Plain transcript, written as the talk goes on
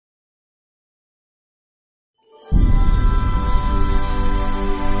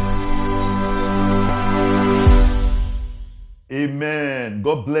Amen.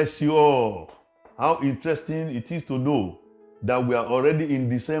 God bless you all. How interesting it is to know that we are already in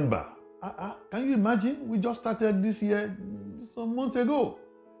December. Can you imagine? We just started this year some months ago.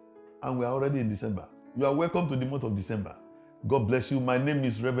 And we are already in December. You are welcome to the month of December. God bless you. My name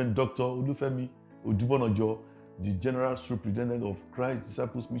is Reverend Dr. Olufemi Odubonojo, the General Superintendent of Christ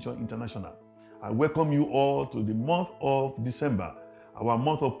Disciples Mission International. I welcome you all to the month of December, our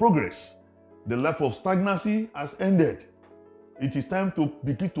month of progress. The life of stagnancy has ended. It is time to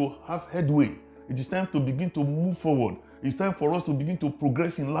begin to have headway. It is time to begin to move forward. It's time for us to begin to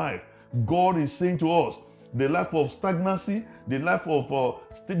progress in life. God is saying to us, the life of stagnancy, the life of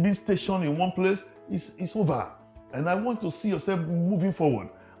being stationed in one place is over. And I want to see yourself moving forward,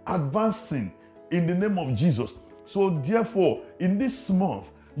 advancing in the name of Jesus. So therefore, in this month,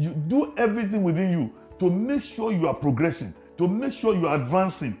 you do everything within you to make sure you are progressing, to make sure you are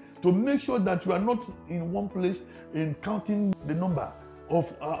advancing, to make sure that you are not in one place in counting the number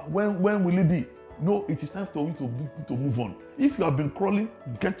of when will it be. No, it is time for you to move on. If you have been crawling,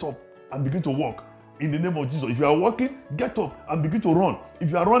 get up and begin to walk. In the name of Jesus. If you are walking, get up and begin to run. If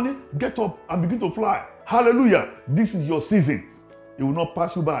you are running, get up and begin to fly. Hallelujah. This is your season. It will not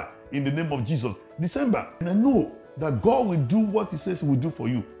pass you by in the name of Jesus. December. And I know that God will do what He says He will do for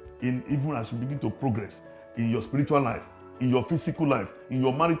you, even as you begin to progress in your spiritual life, in your physical life, in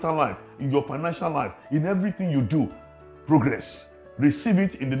your marital life, in your financial life, in everything you do. Progress. Receive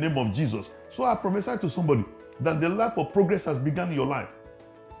it in the name of Jesus. So I prophesy to somebody that the life of progress has begun in your life.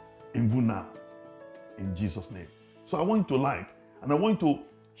 Even now. In Jesus' name. So I want you to like, and I want you to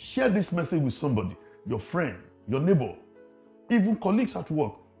share this message with somebody, your friend, your neighbor, even colleagues at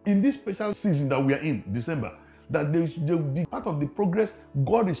work, in this special season that we are in, December, that they will be part of the progress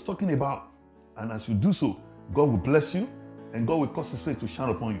God is talking about. And as you do so, God will bless you, and God will cause His face to shine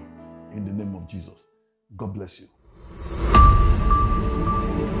upon you in the name of Jesus. God bless you.